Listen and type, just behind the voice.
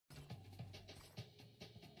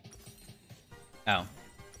Oh.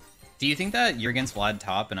 Do you think that you're against Vlad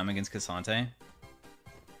top and I'm against Cassante?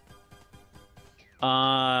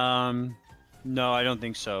 No, I don't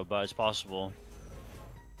think so, but it's possible.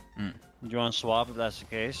 Mm. Do you want to swap if that's the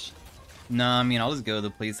case? No, I mean, I'll just go to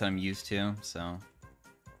the plays that I'm used to, so...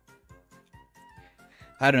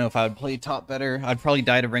 I don't know if I would play top better. I'd probably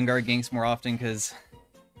die to Rengar ganks more often, because,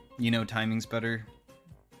 you know, timing's better.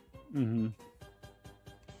 Mm-hmm.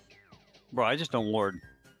 Bro, I just don't ward.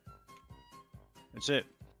 That's it.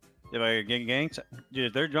 If I get ganked, dude,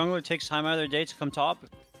 if their jungler takes time out of their day to come top,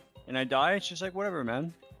 and I die, it's just like, whatever,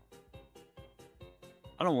 man.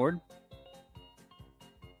 I don't ward.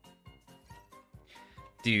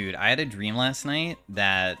 Dude, I had a dream last night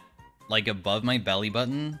that, like, above my belly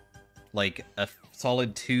button, like, a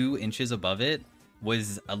solid 2 inches above it,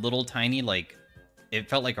 was a little tiny, like, it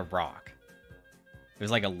felt like a rock. It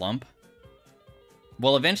was like a lump.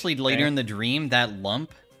 Well, eventually, later in the dream, that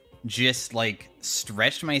lump just, like,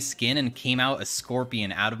 stretched my skin and came out a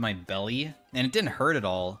scorpion out of my belly, and it didn't hurt at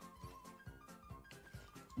all.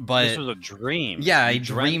 But this was a dream. Yeah, I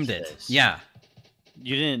dreamed it. This. Yeah.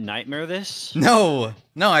 You didn't nightmare this? No,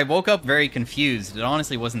 I woke up very confused. It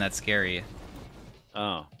honestly wasn't that scary.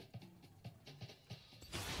 Oh.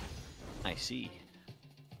 I see.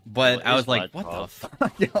 But What I is was like, Vlad what top?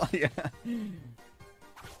 the fuck? Yeah.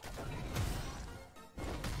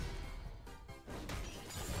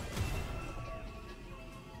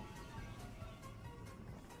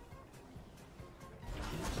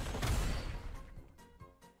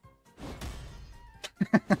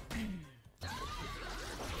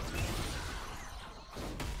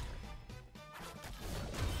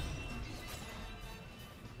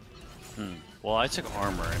 Well, I took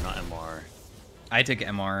armor and not MR. I took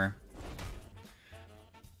MR.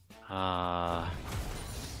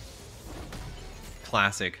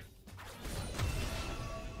 Classic.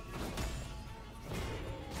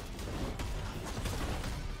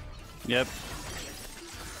 Yep.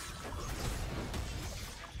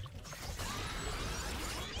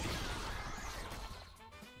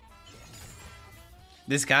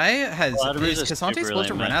 This guy has... Vladimir's Is a Cassante super supposed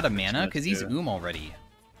to lame run out of matchup mana? Because he's too. already.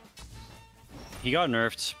 He got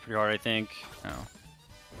nerfed pretty hard, I think. Oh.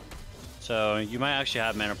 So you might actually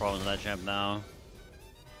have mana problems with that champ now.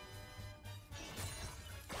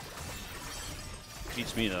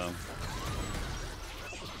 Beats me though.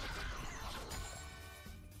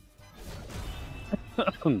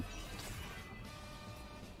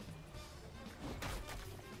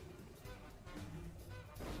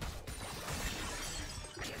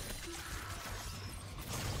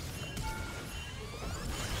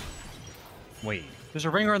 Wait. There's a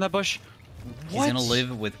ringer in that bush. He's gonna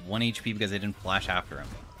live with 1 HP because I didn't flash after him.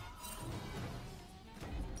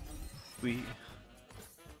 We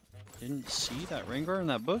didn't see that ringer in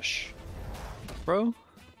that bush, bro.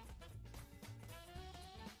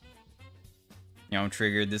 Yeah, I'm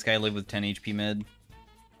triggered. This guy lived with 10 HP mid.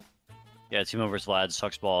 Yeah, Teemo versus Vlad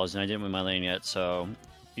sucks balls, and I didn't win my lane yet, so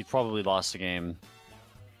he probably lost the game.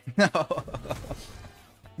 No.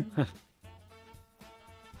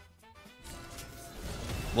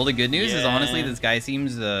 Well, the good news is, honestly, this guy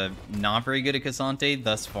seems not very good at Cassante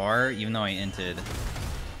thus far, even though I inted.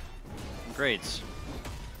 Great.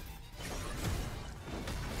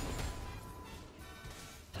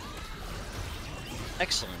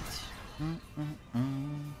 Excellent.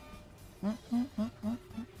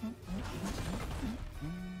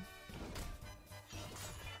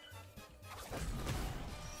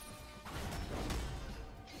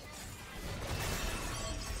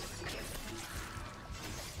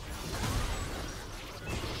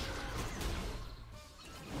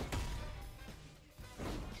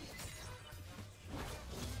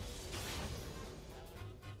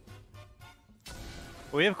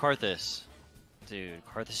 We have Karthus. Dude,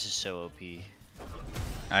 Karthus is so OP.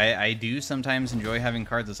 I do sometimes enjoy having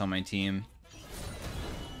Karthus on my team.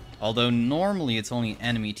 Although normally it's only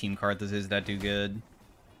enemy team Karthuses that do good.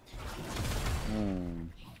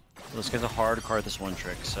 This guy's a hard Karthus one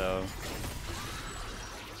trick, so...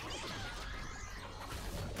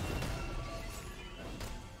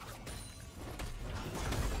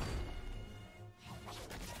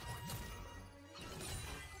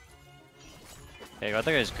 Hey, I got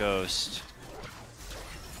that guy's ghost.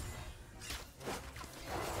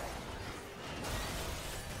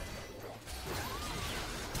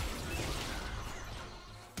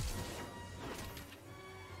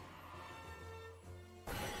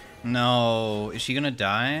 No, is she gonna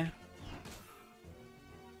die?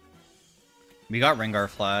 We got Rengar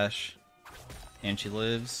Flash. And she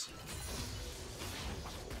lives.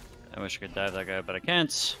 I wish I could dive that guy, but I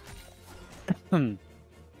can't.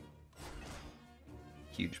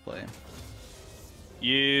 Huge play.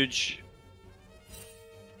 Huge.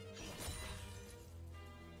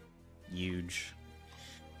 Huge.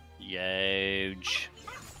 Huge.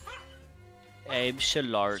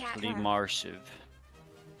 Absolutely massive.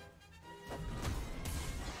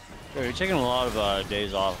 Yo, you're taking a lot of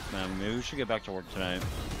days off, man. Maybe we should get back to work tonight.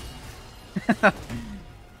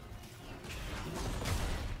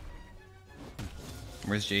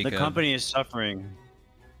 Where's Jacob? The company is suffering.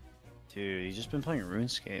 Dude, he's just been playing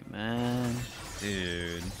RuneScape, man.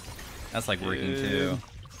 Dude. That's like working too.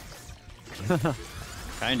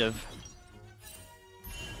 Kind of.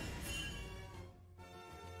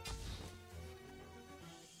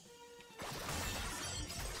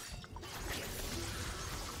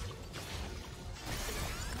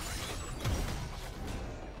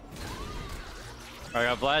 I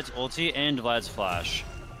got Vlad's ulti and Vlad's flash.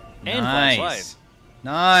 And Vlad's life.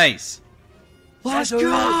 Nice. Let's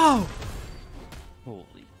go!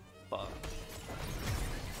 Holy fuck.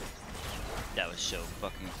 That was so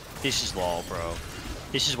fucking... This is LOL, bro.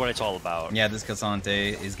 This is what it's all about. Yeah, this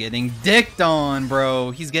Cassante is getting dicked on, bro.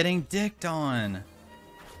 He's getting dicked on.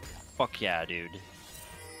 Fuck yeah, dude.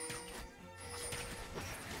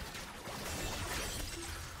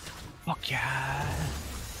 Fuck yeah.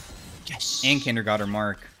 Yes. And Kinder got her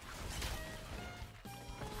mark.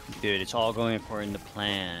 Dude, it's all going according to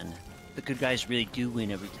plan. The good guys really do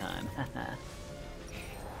win every time.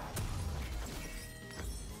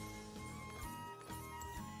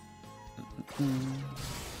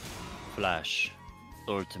 Flash.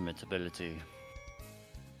 Ultimate ability.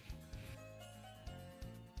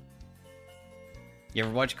 You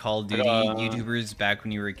ever watch Call of Duty YouTubers back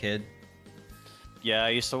when you were a kid? Yeah, I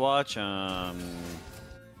used to watch, his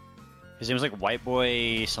name was like White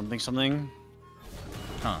Boy something something.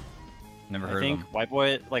 Huh. Never heard I think of him. White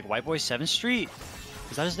Boy, like White Boy 7th Street.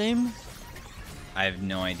 Is that his name? I have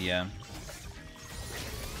no idea.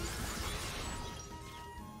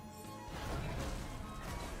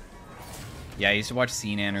 Yeah, I used to watch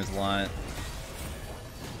Sea Nanners a lot.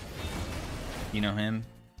 You know him?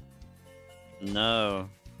 No.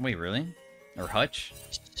 Wait, really? Or Hutch?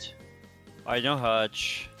 I know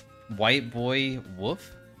Hutch. White Boy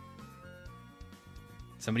Wolf?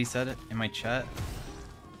 Somebody said it in my chat.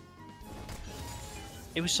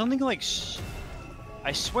 It was something like...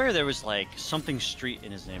 I swear there was like something street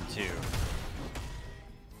in his name too.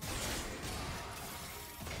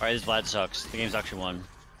 Alright, this Vlad sucks. The game's actually won.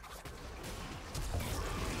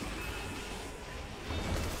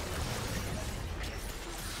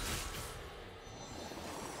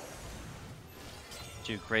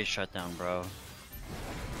 Dude, great shutdown, bro.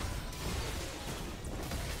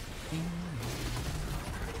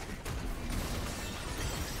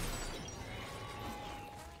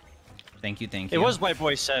 Thank you, thank It you. was White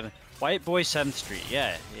Boy 7. White Boy 7th Street,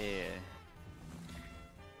 yeah.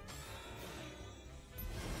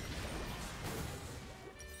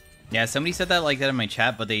 Yeah, somebody said that like that in my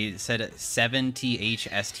chat, but they said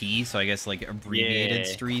 7THST, so I guess like abbreviated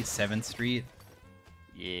Yeah. street, 7th Street.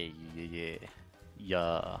 Yeah.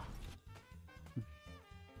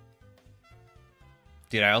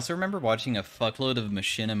 Dude, I also remember watching a fuckload of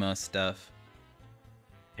machinima stuff.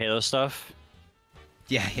 Halo stuff?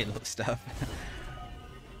 Yeah, Halo stuff.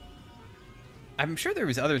 I'm sure there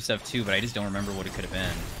was other stuff too, but I just don't remember what it could have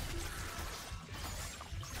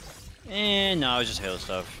been. No, it was just Halo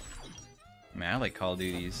stuff. I mean, I like Call of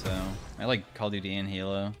Duty, so... I like Call of Duty and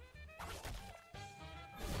Halo.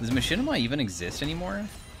 Does machinima even exist anymore?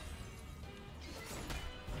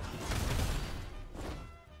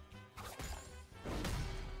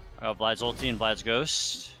 I got Vlad's ulti and Vlad's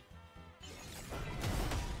ghost.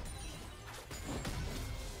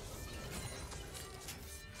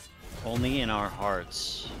 Only in our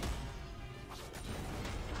hearts.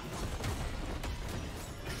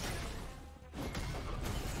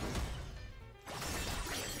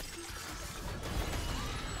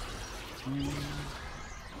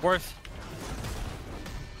 Worth.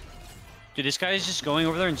 Dude, this guy is just going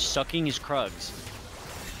over there and sucking his Krugs.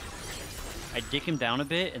 I dick him down a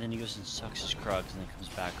bit, and then he goes and sucks his Krugs, and then comes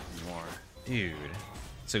back for more. Dude.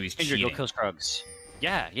 So he's Andrew, cheating. go kill his Krugs.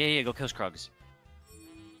 Yeah, go kill his Krugs.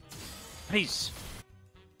 Please.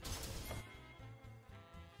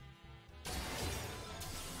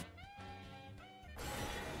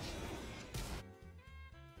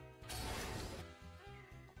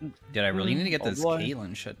 Did I really need to get Oh, this boy.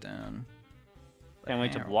 Caitlyn shut down? Can't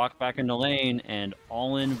wait to Wow. block back in the lane and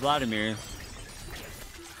all in Vladimir.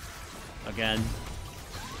 Again.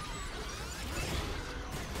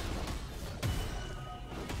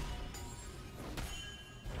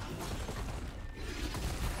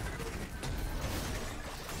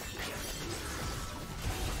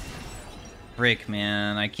 Frick,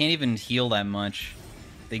 man. I can't even heal that much.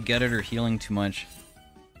 They gutted her healing too much.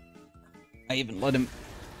 I even let him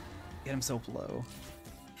get himself low.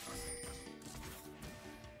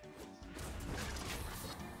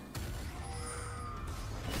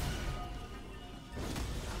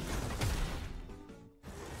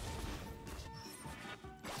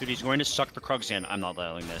 Dude, he's going to suck the Krugs in. I'm not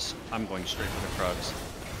allowing this. I'm going straight for the Krugs.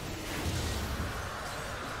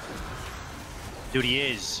 Dude, he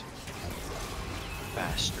is.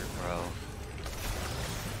 Bastard, bro.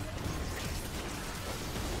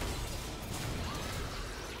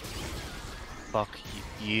 Fuck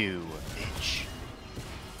you, bitch.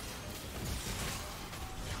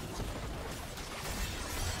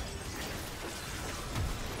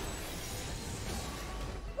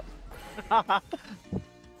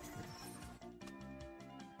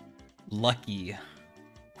 Lucky.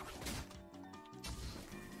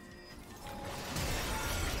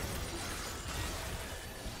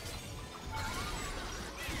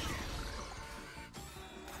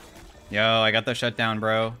 Yo, I got the shutdown,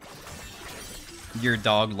 bro. Your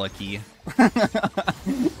dog lucky.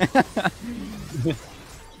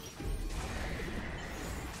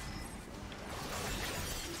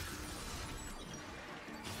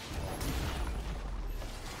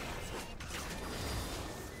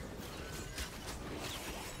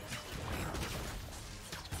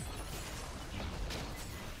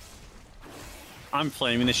 I'm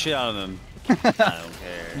flaming the shit out of him. I don't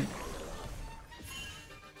care.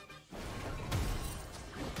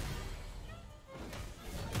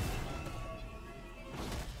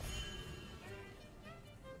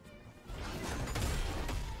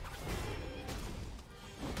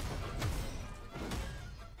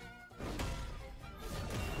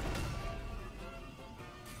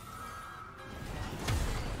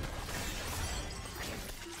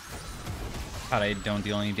 God, I don't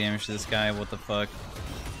deal any damage to this guy. What the fuck?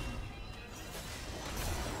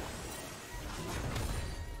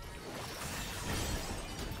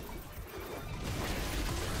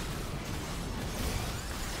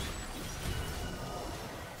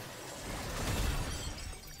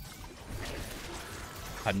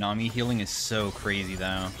 God, Nami healing is so crazy,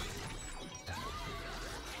 though.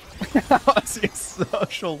 How's your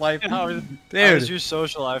social life? How was Dude. your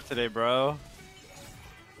social life today, bro?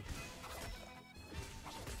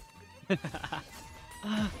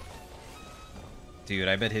 Dude,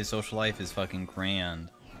 I bet his social life is fucking grand.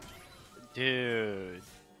 Dude.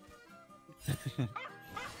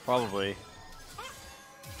 Probably.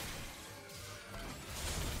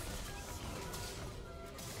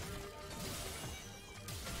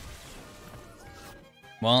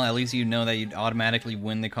 Well, at least you know that you'd automatically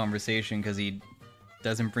win the conversation because he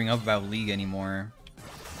doesn't bring up about League anymore.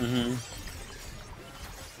 Mm-hmm.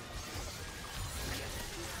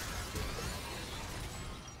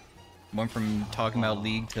 Went from talking about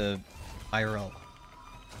League to IRL.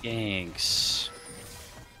 Thanks.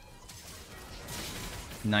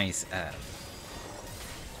 Nice ad.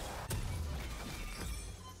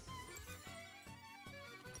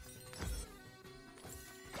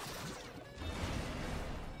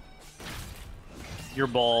 You're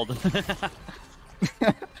bald.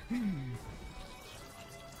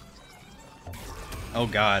 Oh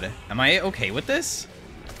god. Am I okay with this?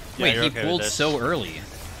 Yeah, Wait, you're he okay with pulled this. so early.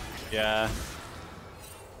 Yeah.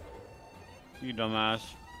 You dumbass.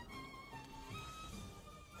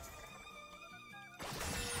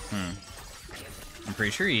 I'm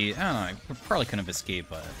pretty sure he... I don't know, I probably couldn't have escaped,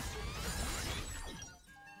 but...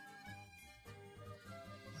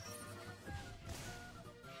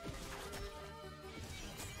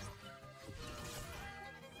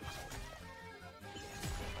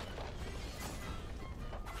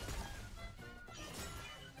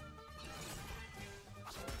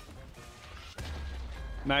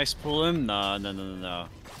 Max pull him? No.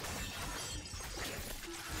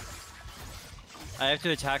 I have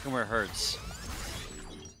to attack him where it hurts.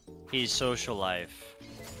 His social life.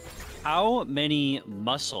 How many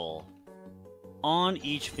muscle on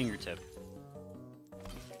each fingertip?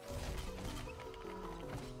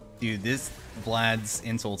 Dude, this Vlad's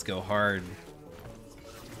insults go hard.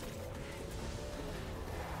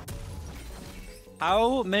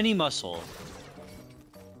 How many muscle?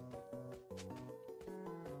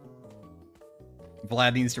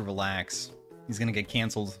 Vlad needs to relax. He's gonna get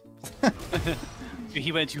canceled.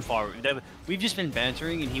 He went too far. We've just been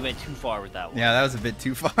bantering and he went too far with that one. Yeah, that was a bit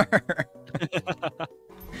too far.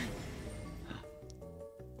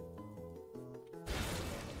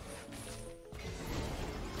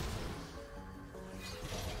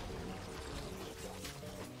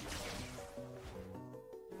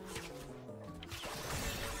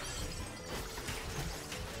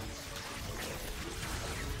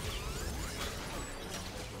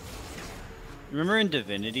 Remember in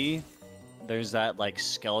Divinity, there's that like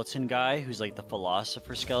skeleton guy who's like the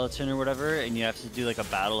philosopher skeleton or whatever, and you have to do like a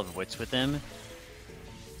battle of wits with him,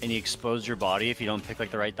 and he explodes your body if you don't pick like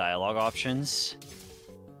the right dialogue options.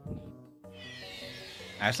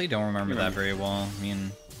 I actually don't remember that very well. I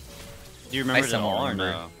mean, do you remember it at somewhat all or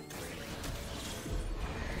remember. no?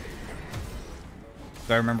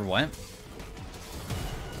 Do I remember what?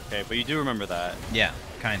 Okay, but you do remember that. Yeah,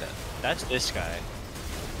 kinda. That's this guy. Okay,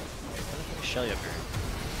 what the fuck is Shelly up here?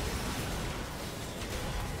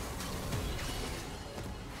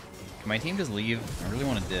 Can my team just leave? I really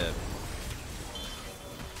want to dip.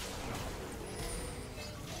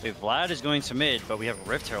 Wait, Vlad is going to mid, but we have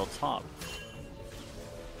Rift Herald top.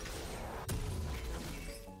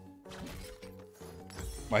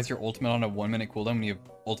 Why is your ultimate on a 1-minute cooldown when you have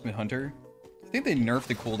Ultimate Hunter? I think they nerfed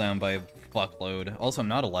the cooldown by a fuckload. Also, I'm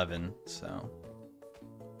not 11, so...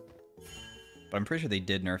 But I'm pretty sure they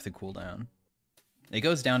did nerf the cooldown. It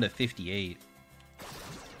goes down to 58.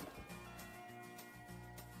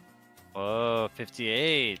 Oh,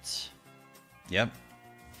 58. Yep.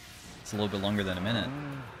 It's a little bit longer than a minute.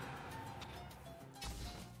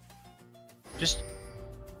 Just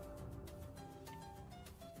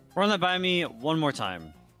run that by me one more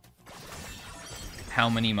time. How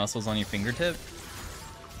many muscles on your fingertip?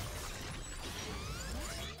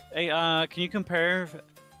 Hey, can you compare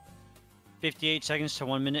 58 seconds to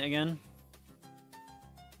 1 minute again?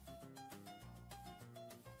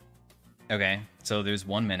 Okay, so there's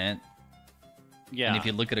 1 minute. Yeah. And if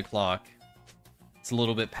you look at a clock, it's a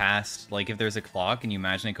little bit past. Like, if there's a clock and you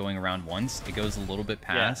imagine it going around once, it goes a little bit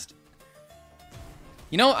past. Yeah.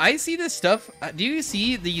 You know, I see this stuff. Do you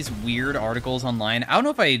see these weird articles online? I don't know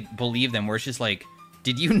if I believe them, where it's just like,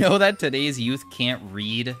 did you know that today's youth can't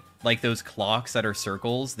read, like, those clocks that are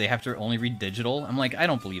circles? They have to only read digital? I'm like, I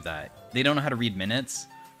don't believe that. They don't know how to read minutes.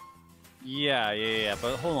 Yeah.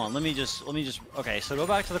 But hold on. Let me just. Okay, so go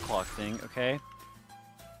back to the clock thing, okay?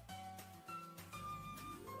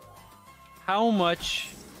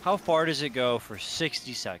 How far does it go for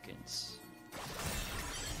 60 seconds?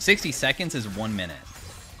 60 seconds is 1 minute.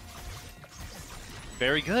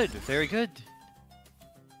 Very good, very good.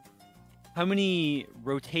 How many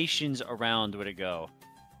rotations around would it go?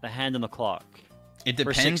 The hand on the clock. It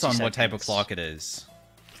depends on what type of clock it is.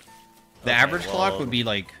 The average clock would be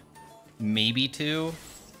like maybe 2.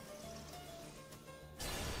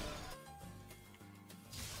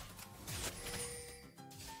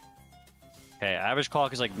 Okay, average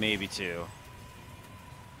clock is like maybe 2.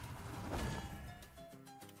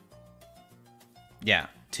 Yeah,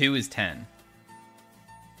 2 is 10.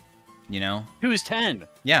 You know? 2 is 10.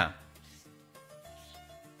 Yeah.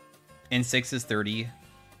 And 6 is 30.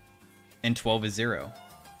 And 12 is 0.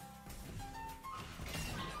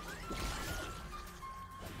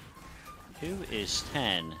 Two is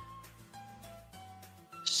 10.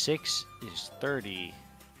 6 is 30.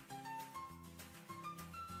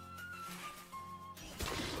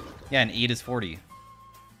 Yeah, and 8 is 40.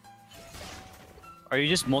 Are you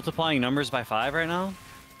just multiplying numbers by 5 right now?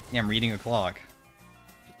 Yeah, I'm reading a clock.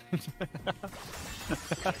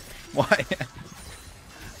 Why?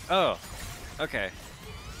 Oh, okay.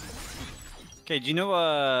 Okay, do you know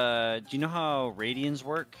how radians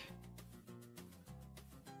work?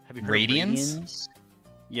 Have you heard Radians? of radians?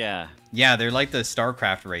 Yeah. Yeah, they're like the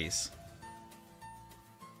StarCraft race.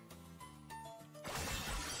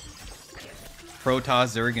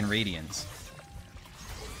 Protoss, Zerg, and Radians.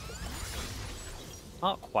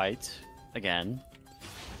 Not quite. Again.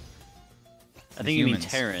 I The think you mean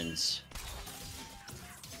humans. Terrans.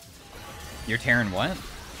 You're Terran what?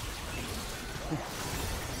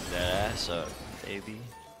 That's a baby.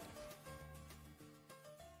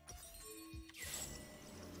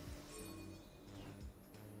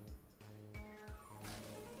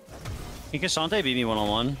 Can Cassante beat me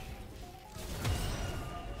one-on-one?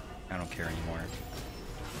 I don't care anymore.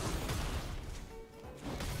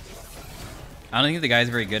 I don't think the guy's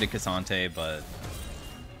very good at Cassante, but...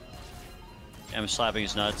 I'm slapping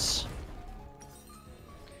his nuts.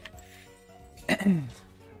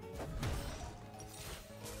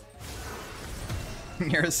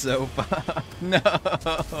 You're so no.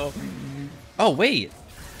 Oh, wait.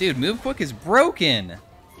 Dude, Move Quick is broken.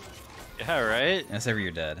 Yeah, right? That's ever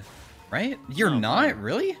you're dead. Right? You're No, not? fine.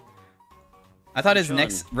 Really? I thought his chilling.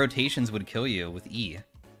 next rotations would kill you with E.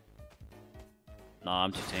 Nah,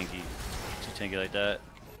 I'm too tanky. Too tanky like that.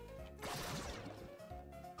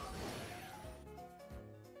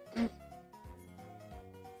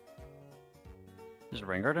 Is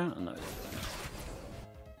Rengar down? Oh, no.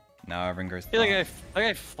 No, Ringer's I feel like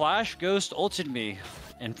I Flash Ghost ulted me.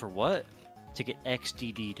 And for what? To get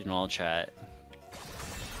XDD'd in all chat.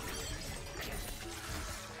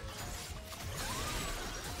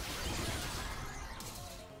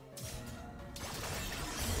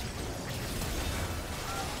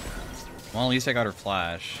 Well, at least I got her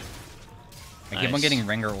flash. I keep on Nice. getting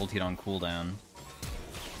Rengar ultied on cooldown.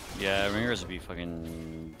 Yeah, Ringers would be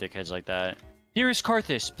fucking dickheads like that. Here is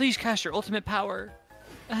Karthus. Please cast your ultimate power.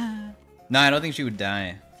 No, I don't think she would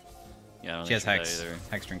die. Yeah, I don't She has think Hex. either.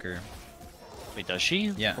 Hex Drinker. Wait, does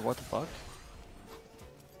she? Yeah. Or what the fuck?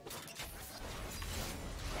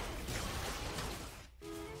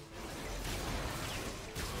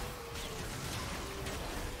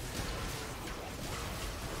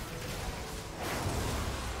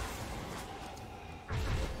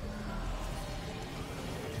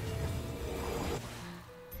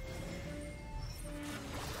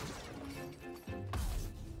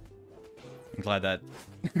 I'm glad that...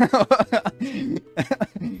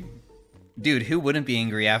 Dude, who wouldn't be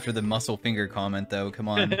angry after the muscle finger comment, though? Come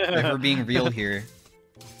on. If we're being real here.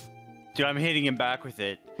 Dude, I'm hitting him back with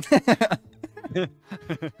it.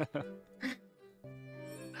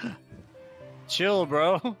 Chill,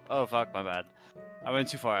 bro. Oh, fuck, my bad. I went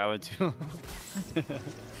too far. I went too...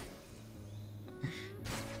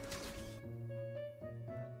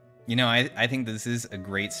 You know, I think this is a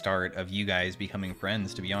great start of you guys becoming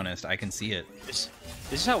friends, to be honest. I can see it. This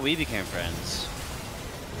is how we became friends.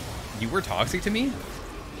 You were toxic to me?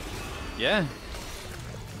 Yeah.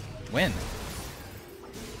 When?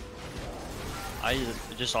 I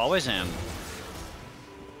just always am.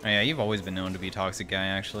 Oh, yeah, you've always been known to be a toxic guy,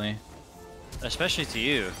 actually. Especially to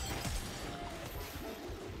you.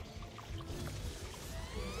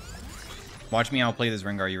 Watch me outplay this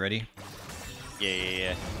Rengar, you ready?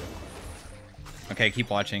 Yeah. Okay, keep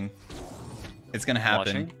watching. It's gonna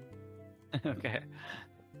happen. Watching? Okay.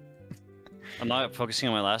 I'm not focusing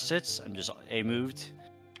on my last hits. I'm just A-moved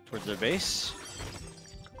towards their base.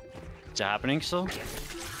 Is it happening still?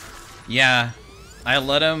 Yeah. I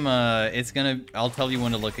let him, it's gonna... I'll tell you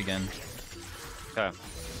when to look again. Okay.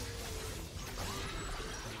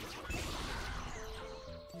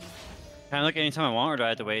 Can I look anytime I want, or do I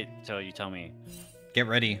have to wait till you tell me? Get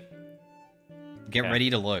ready. Get Okay. ready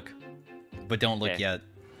to look. But don't look Okay. yet.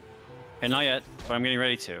 Okay, not yet, but I'm getting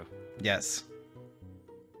ready to. Yes.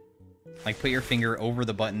 Like, put your finger over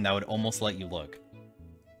the button that would almost let you look.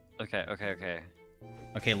 Okay.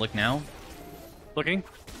 Okay, look now. Looking.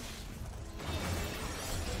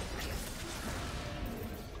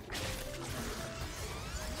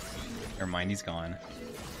 Never mind, he's gone.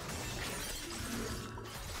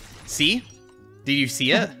 See? Did you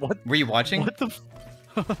see it? What? Were you watching? What the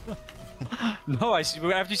No,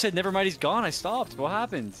 after you said never mind, he's gone, I stopped. What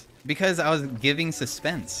happened? Because I was giving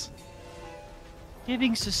suspense.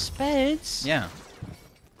 Giving suspense? Yeah.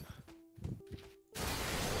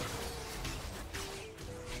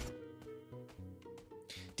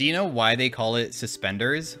 Do you know why they call it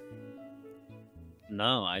suspenders?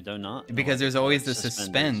 No, I do not. know Because why there's they call always it the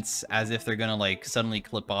suspenders. suspense as if they're gonna like suddenly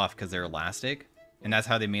clip off because they're elastic. And that's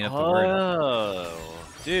how they made up the word. Oh,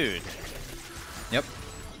 dude. Yep.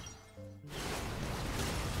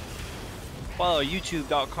 Follow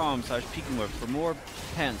youtube.com/peekingweb for more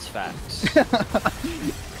pants facts.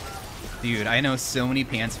 Dude, I know so many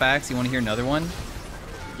pants facts. You want to hear another one?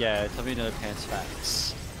 Yeah, tell me another pants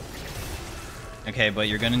facts. Okay, but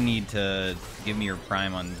you're gonna need to give me your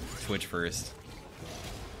prime on Twitch first.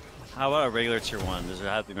 How about a regular tier 1? Does it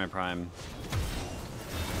have to be my prime?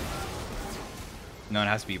 No, it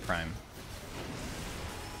has to be prime.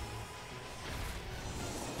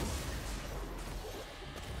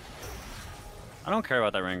 I don't care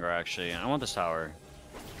about that Rengar, actually. I want this tower.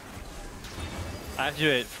 I have to do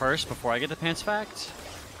it first before I get the pants fact?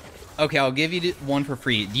 Okay, I'll give you one for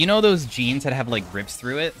free. Do you know those jeans that have like rips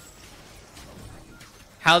through it?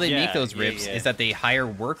 How they make those rips is that they hire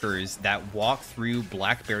workers that walk through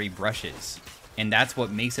blackberry brushes. And that's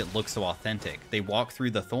what makes it look so authentic. They walk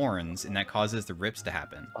through the thorns, and that causes the rips to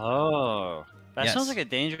happen. Oh. That Yes. sounds like a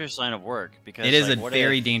dangerous line of work. Because It is like, a what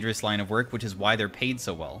very if... dangerous line of work, which is why they're paid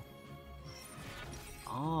so well.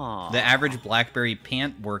 Oh. The average blackberry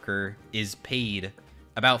pant worker is paid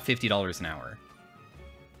about $50 an hour.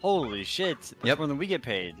 Holy shit. That's Yep. more than we get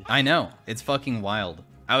paid. I know. It's fucking wild.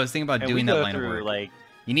 I was thinking about And doing we that go line of through, work. Like,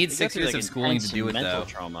 You need we go 6 through, years like, of schooling to intense do it, mental though.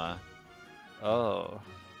 trauma. Oh.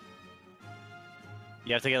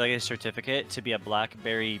 You have to get like a certificate to be a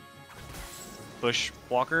blackberry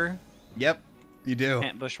bushwalker? Yep, you do.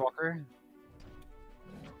 Pant bushwalker?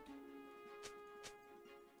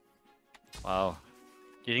 Wow.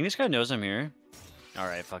 Do you think this guy knows I'm here?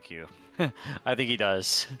 Alright, fuck you. I think he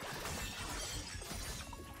does.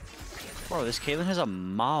 Bro, this Caitlyn has a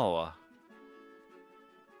Mao.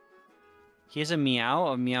 He has a meow,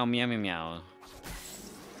 a meow, meow, meow, meow.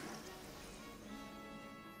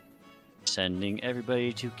 Sending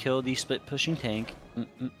everybody to kill the split pushing tank.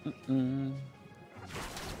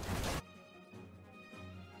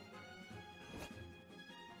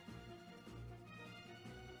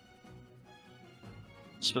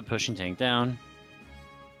 Split pushing tank down.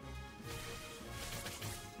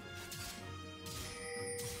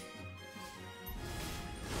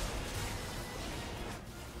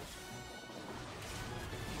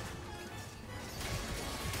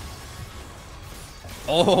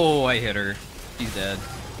 Oh, I hit her. She's dead.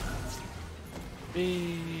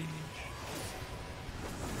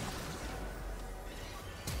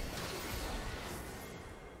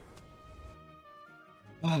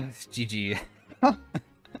 Oh, GG.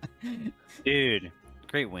 Dude,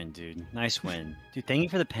 great win, dude. Nice win. Dude, thank you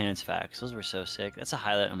for the pants facts. Those were so sick. That's a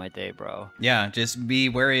highlight of my day, bro. Yeah, just be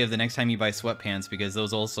wary of the next time you buy sweatpants because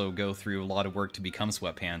those also go through a lot of work to become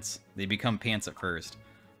sweatpants. They become pants at first.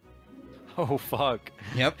 Oh, fuck.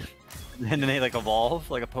 Yep. And then they, like, evolve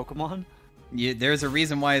like a Pokemon? Yeah, there's a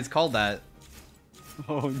reason why it's called that.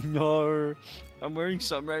 Oh, no. I'm wearing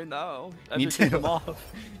some right now. I Me have to take too. them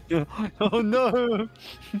off. Oh, no.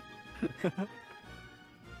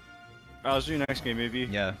 I'll see you next game, maybe.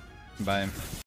 Yeah, bye.